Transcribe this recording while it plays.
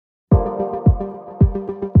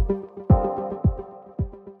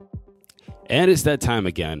And it's that time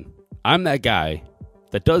again. I'm that guy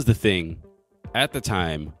that does the thing at the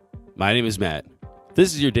time. My name is Matt.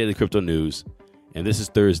 This is your daily crypto news, and this is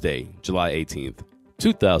Thursday, July 18th,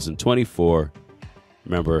 2024.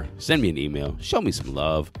 Remember, send me an email, show me some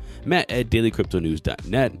love,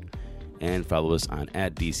 matt@dailycryptonews.net, and follow us on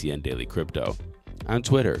 @DCNDailyCrypto on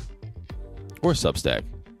Twitter or Substack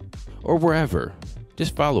or wherever.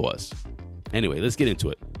 Just follow us. Anyway, let's get into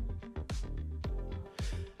it.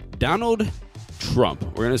 Donald Trump.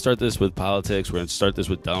 We're going to start this with politics. We're going to start this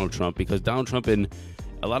with Donald Trump because Donald Trump, in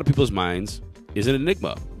a lot of people's minds, is an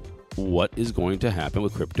enigma. What is going to happen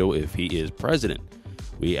with crypto if he is president?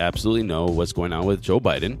 We absolutely know what's going on with Joe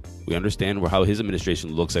Biden. We understand how his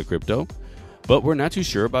administration looks at crypto, but we're not too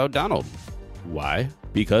sure about Donald. Why?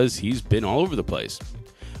 Because he's been all over the place.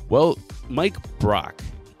 Well, Mike Brock,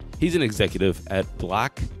 he's an executive at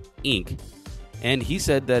Block Inc., and he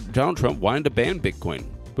said that Donald Trump wanted to ban Bitcoin.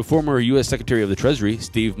 The former U.S. Secretary of the Treasury,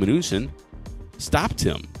 Steve Mnuchin, stopped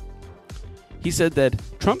him. He said that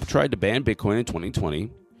Trump tried to ban Bitcoin in 2020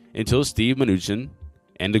 until Steve Mnuchin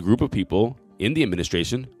and a group of people in the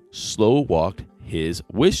administration slow-walked his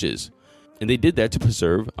wishes. And they did that to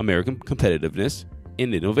preserve American competitiveness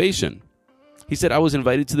and innovation. He said, I was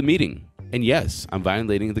invited to the meeting, and yes, I'm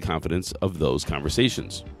violating the confidence of those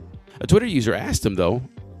conversations. A Twitter user asked him, though,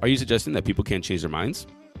 are you suggesting that people can't change their minds?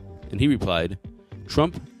 And he replied,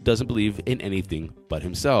 Trump doesn't believe in anything but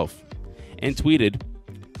himself, and tweeted,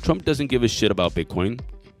 Trump doesn't give a shit about Bitcoin.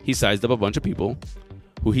 He sized up a bunch of people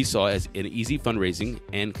who he saw as an easy fundraising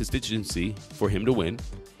and constituency for him to win.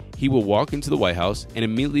 He will walk into the White House and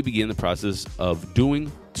immediately begin the process of doing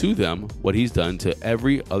to them what he's done to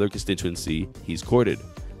every other constituency he's courted,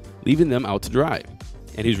 leaving them out to dry.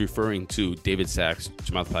 And he's referring to David Sachs,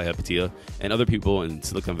 Chamath Palihapitiya, and other people in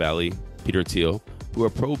Silicon Valley, Peter Thiel, who are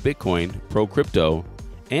pro-Bitcoin, pro-crypto,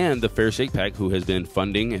 and the Fair Shake PAC, who has been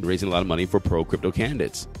funding and raising a lot of money for pro-crypto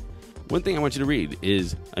candidates. One thing I want you to read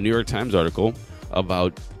is a New York Times article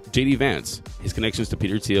about J.D. Vance, his connections to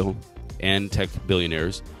Peter Thiel and tech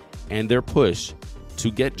billionaires, and their push to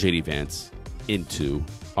get J.D. Vance into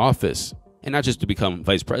office. And not just to become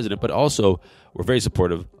vice president, but also we're very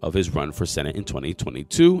supportive of his run for Senate in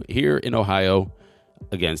 2022 here in Ohio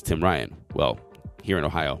against Tim Ryan. Well, here in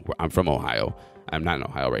Ohio, where I'm from Ohio. I'm not in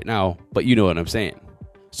Ohio right now, but you know what I'm saying.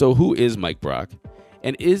 So who is Mike Brock?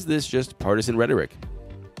 And is this just partisan rhetoric?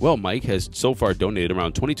 Well, Mike has so far donated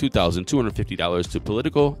around $22,250 to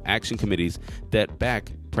political action committees that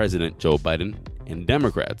back President Joe Biden and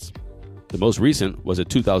Democrats. The most recent was a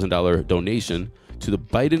 $2,000 donation to the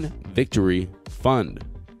Biden Victory Fund.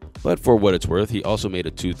 But for what it's worth, he also made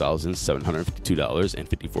a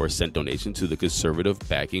 $2,752.54 donation to the conservative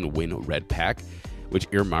backing Win Red PAC, which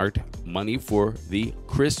earmarked money for the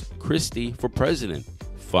Chris Christie for President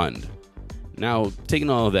Fund. Now, taking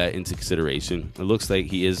all of that into consideration, it looks like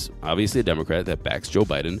he is obviously a Democrat that backs Joe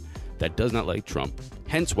Biden, that does not like Trump,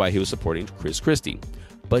 hence why he was supporting Chris Christie.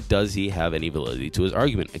 But does he have any validity to his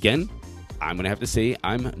argument? Again, I'm going to have to say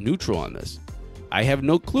I'm neutral on this. I have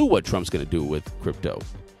no clue what Trump's going to do with crypto.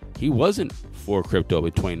 He wasn't for crypto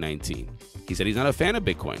in 2019. He said he's not a fan of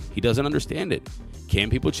Bitcoin. He doesn't understand it. Can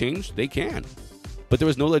people change? They can. But there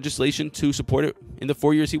was no legislation to support it in the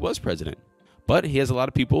 4 years he was president. But he has a lot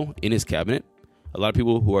of people in his cabinet, a lot of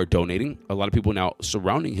people who are donating, a lot of people now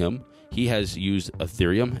surrounding him. He has used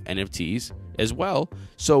Ethereum, NFTs as well.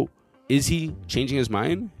 So is he changing his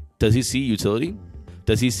mind? Does he see utility?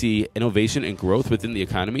 Does he see innovation and growth within the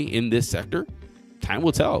economy in this sector? Time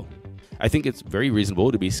will tell. I think it's very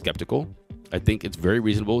reasonable to be skeptical. I think it's very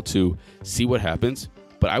reasonable to see what happens.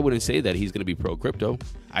 But I wouldn't say that he's going to be pro-crypto.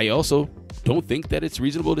 I also don't think that it's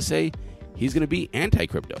reasonable to say he's going to be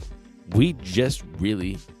anti-crypto. We just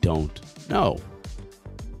really don't know.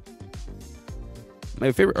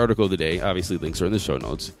 My favorite article of the day, obviously links are in the show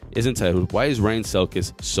notes, is entitled, Why is Ryan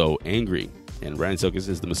Selkis So Angry? And Ryan Selkis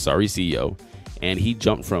is the Messari CEO, and he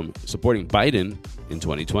jumped from supporting Biden in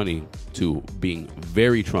 2020 to being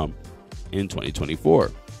very Trump in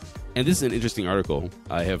 2024. And this is an interesting article.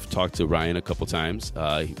 I have talked to Ryan a couple times.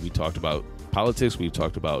 We talked about politics, we've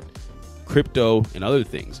talked about crypto and other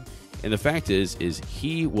things. And the fact is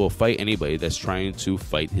he will fight anybody that's trying to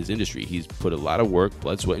fight his industry. He's put a lot of work,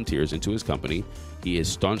 blood, sweat, and tears into his company. He is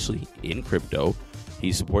staunchly in crypto.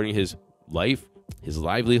 He's supporting his life, his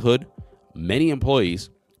livelihood, many employees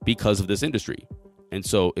because of this industry. And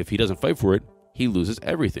so if he doesn't fight for it, he loses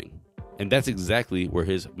everything. And that's exactly where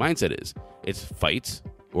his mindset is. It's fight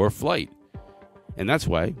or flight. And that's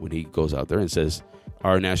why when he goes out there and says,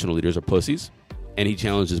 our national leaders are pussies, and he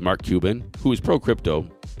challenges Mark Cuban, who is pro-crypto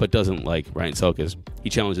but doesn't like Ryan Selkis. He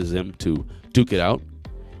challenges him to duke it out.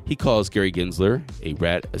 He calls Gary Gensler a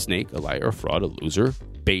rat, a snake, a liar, a fraud, a loser,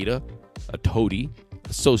 beta, a toady, a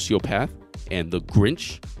sociopath, and the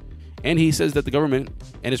Grinch. And he says that the government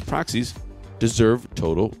and his proxies deserve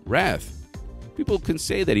total wrath. People can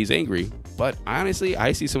say that he's angry, but honestly,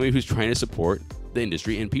 I see somebody who's trying to support the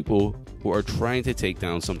industry and people who are trying to take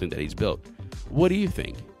down something that he's built. What do you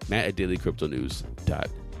think? Matt at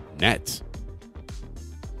dailycryptonews.net.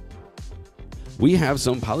 We have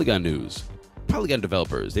some Polygon news. Polygon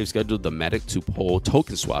developers, they've scheduled the Matic to Pole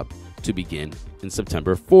token swap to begin in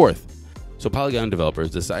September 4th. So Polygon developers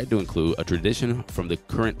decided to include a transition from the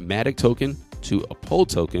current Matic token to a Pole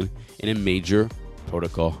token in a major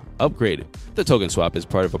protocol upgrade. The token swap is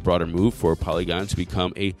part of a broader move for Polygon to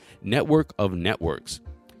become a network of networks.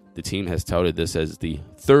 The team has touted this as the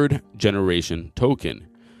third generation token,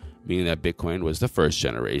 meaning that Bitcoin was the first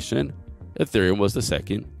generation, Ethereum was the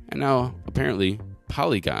second, and now apparently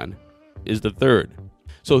Polygon is the third.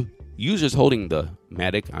 So users holding the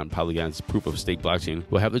Matic on Polygon's proof of stake blockchain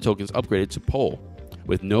will have their tokens upgraded to Pole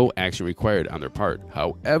with no action required on their part.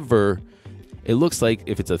 However, it looks like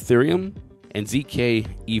if it's Ethereum and ZK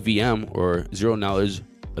EVM or zero knowledge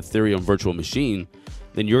Ethereum virtual machine,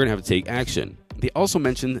 then you're going to have to take action. They also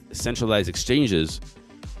mentioned centralized exchanges.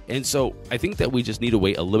 And so I think that we just need to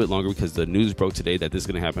wait a little bit longer because the news broke today that this is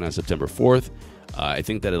going to happen on September 4th. I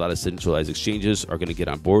think that a lot of centralized exchanges are going to get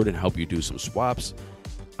on board and help you do some swaps.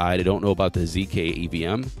 I don't know about the ZK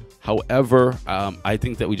EVM. However, I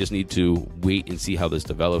think that we just need to wait and see how this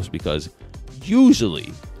develops because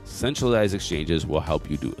usually centralized exchanges will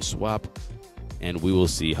help you do a swap, and we will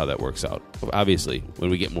see how that works out. Obviously, when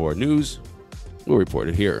we get more news, we'll report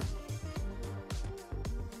it here.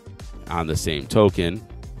 On the same token,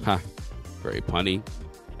 very punny,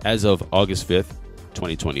 as of August 5th,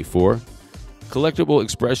 2024, collectible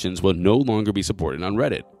expressions will no longer be supported on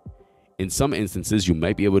Reddit. In some instances, you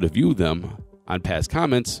might be able to view them on past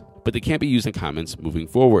comments, but they can't be used in comments moving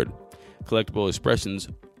forward. Collectible expressions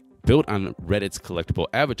built on Reddit's collectible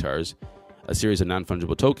avatars, a series of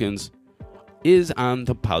non-fungible tokens, is on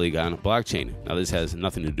the Polygon blockchain. Now, this has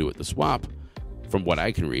nothing to do with the swap, from what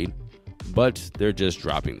I can read, but they're just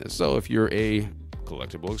dropping this. So if you're a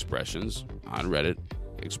collectible expressions on Reddit,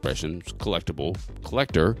 expressions collectible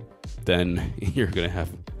collector, then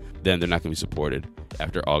they're not going to be supported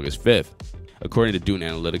after August 5th. According to Dune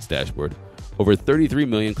Analytics dashboard, over 33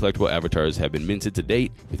 million collectible avatars have been minted to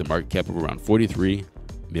date with a market cap of around 43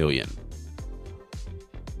 million.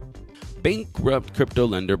 Bankrupt crypto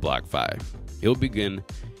lender BlockFi. It will begin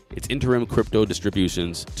its interim crypto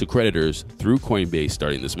distributions to creditors through Coinbase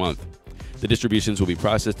starting this month. The distributions will be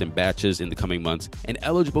processed in batches in the coming months, and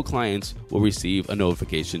eligible clients will receive a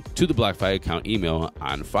notification to the BlockFi account email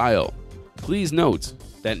on file. Please note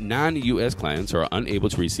that non-US clients are unable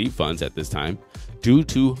to receive funds at this time due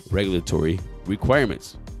to regulatory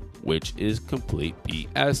requirements, which is complete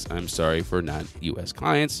BS. I'm sorry for non-US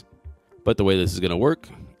clients, but the way this is going to work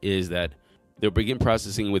is that they'll begin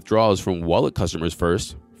processing withdrawals from wallet customers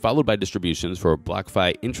first, followed by distributions for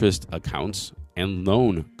BlockFi interest accounts and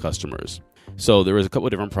loan customers. So there is a couple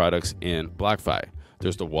of different products in BlockFi.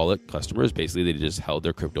 There's the wallet customers. Basically, they just held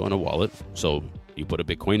their crypto in a wallet. So you put a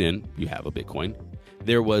Bitcoin in, you have a Bitcoin.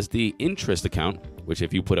 There was the interest account, which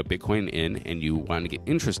if you put a Bitcoin in and you want to get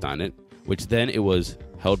interest on it, which then it was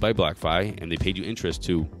held by BlockFi and they paid you interest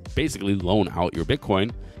to basically loan out your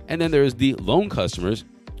Bitcoin. And then there's the loan customers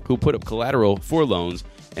who put up collateral for loans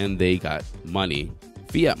and they got money,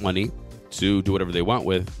 fiat money, to do whatever they want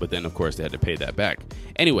with, but then of course they had to pay that back.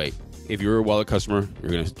 Anyway, if you're a wallet customer,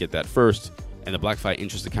 you're going to get that first, and the BlockFi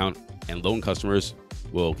interest account and loan customers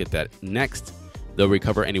will get that next. They'll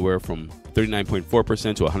recover anywhere from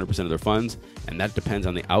 39.4% to 100% of their funds, and that depends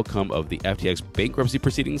on the outcome of the FTX bankruptcy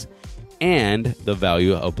proceedings and the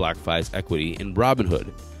value of BlockFi's equity in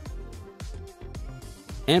Robinhood.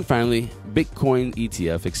 And finally, Bitcoin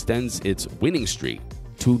ETF extends its winning streak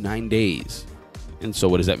to 9 days. And so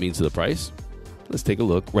what does that mean to the price? Let's take a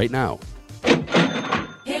look right now.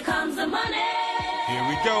 Here comes the money. Here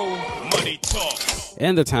we go. Money talk.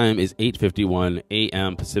 And the time is 8:51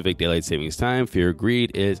 a.m. Pacific Daylight Savings Time. Fear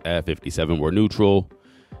Greed is at 57. We're neutral.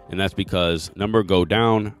 And that's because number go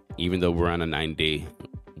down, even though we're on a 9-day,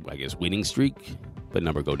 winning streak, but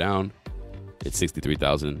number go down. It's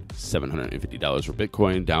 $63,750 for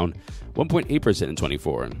Bitcoin, down 1.8% in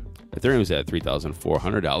 24. Ethereum is at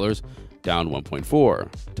 $3,400, down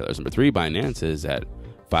 1.4. Tether's number 3. Binance is at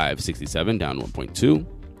 567, down 1.2.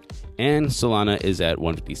 And Solana is at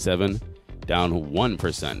 157, down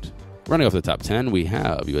 1%. Running off the top 10, we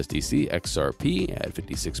have USDC XRP at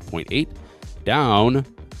 56.8, down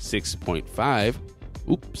 6.5.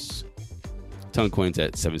 Oops. Tonguecoin's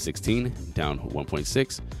at 716, down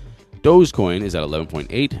 1.6. Dogecoin is at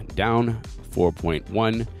 11.8, down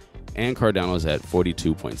 4.1. And Cardano is at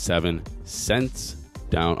 42.7 cents,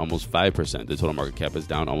 down almost 5%. The total market cap is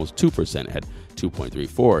down almost 2% at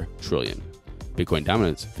 2.34 trillion. Bitcoin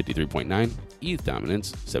dominance 53.9, ETH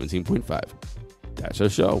dominance 17.5. That's our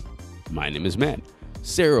show. My name is Matt.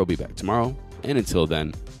 Sarah will be back tomorrow. And until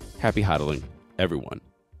then, happy hodling, everyone.